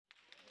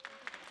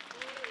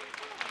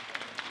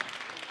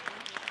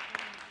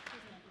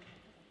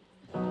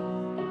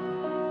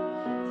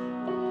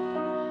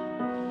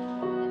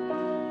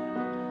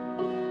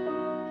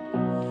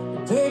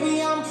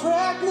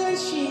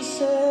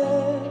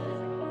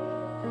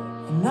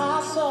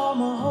saw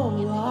my whole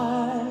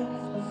life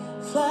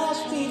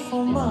flash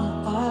before my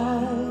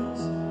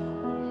eyes.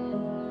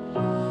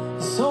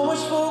 So much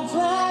for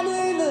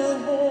planning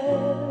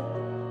ahead.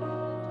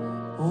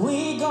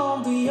 We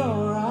gon' be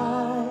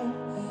alright.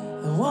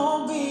 It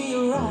won't be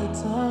a right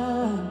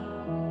time.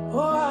 Oh,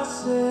 I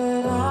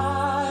said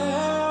I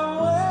am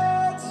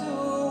way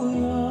too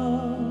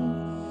young.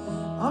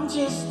 I'm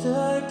just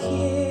a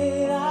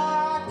kid,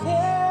 I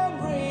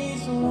can't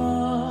raise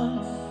one.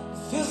 It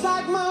feels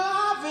like my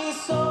life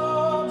is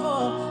over.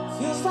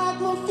 Feels like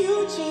my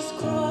future's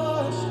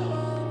crushed.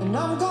 And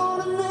I'm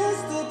gonna miss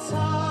the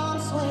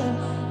times when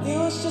it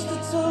was just the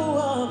two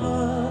of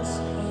us.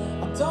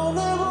 I don't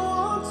ever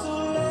want to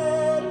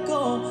let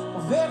go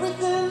of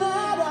everything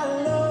that I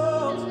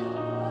love.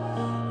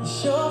 It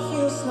sure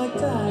feels like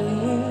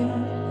dying,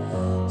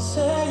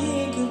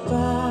 saying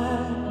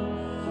goodbye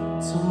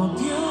to my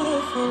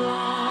beautiful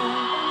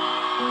life.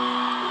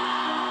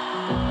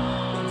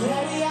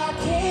 Daddy, I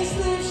can't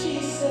sleep, she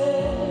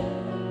said.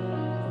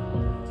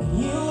 Can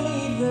you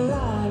leave the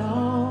light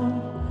on?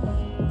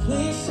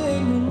 Please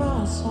sing me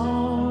my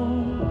song.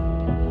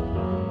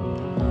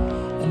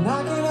 And I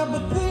can't help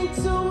but think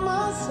to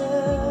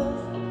myself,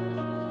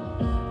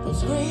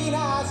 those green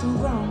eyes and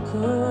brown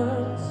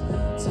curls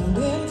turned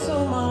into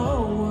my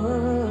whole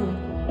world.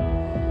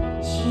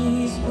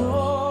 She's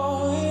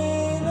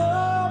growing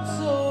up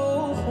so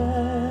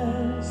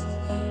fast.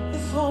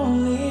 If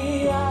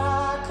only I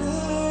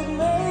could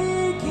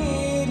make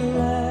it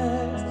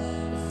last.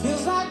 It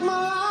feels like my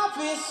life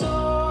is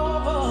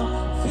over.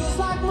 Feels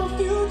like my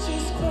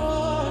future's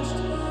crushed.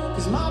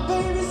 'Cause my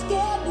baby's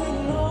getting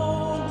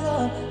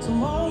older.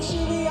 Tomorrow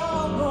she'll be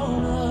all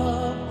grown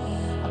up.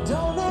 I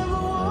don't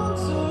ever want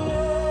to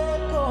let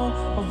go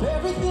of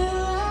everything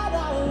that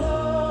I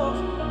love.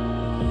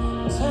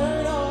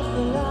 Turn off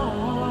the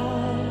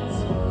lights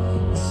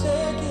and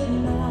say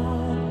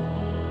goodnight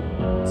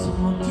to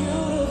my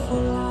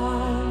beautiful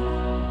life.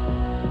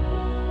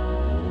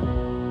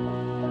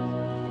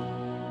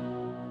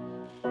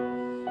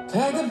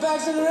 Pack the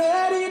bags and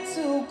ready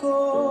to go.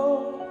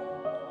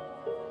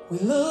 We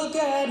look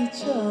at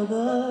each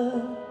other.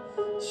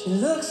 She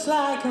looks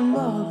like a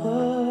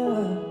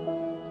mother.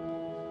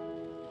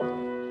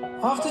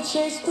 Off to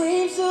chase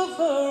dreams of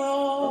her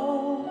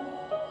own.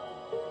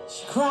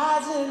 She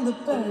cries in the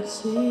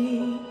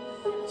backseat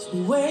as we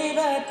wave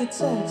at the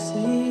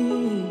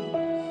taxi.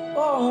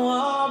 Oh,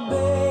 our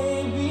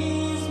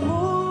baby's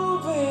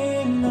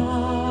moving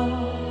now,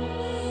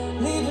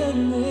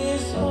 leaving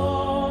this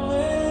home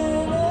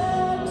an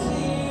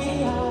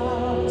empty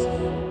house.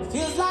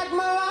 Feels like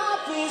my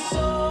life is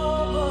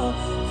over.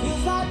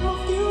 Feels like my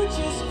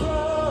future's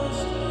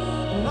crushed.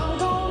 And I'm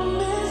gonna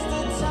miss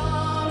the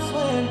times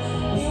when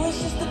it was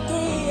just the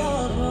three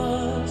of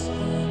us.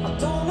 I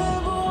don't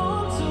ever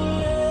want to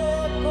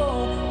let go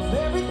of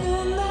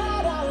everything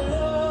that I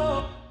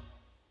love.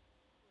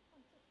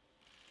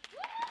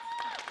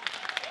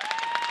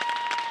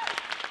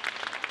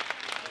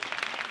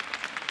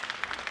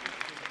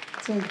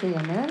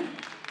 Dziękujemy.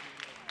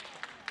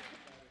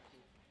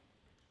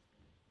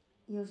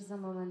 Już za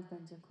moment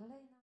będzie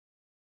kolejna.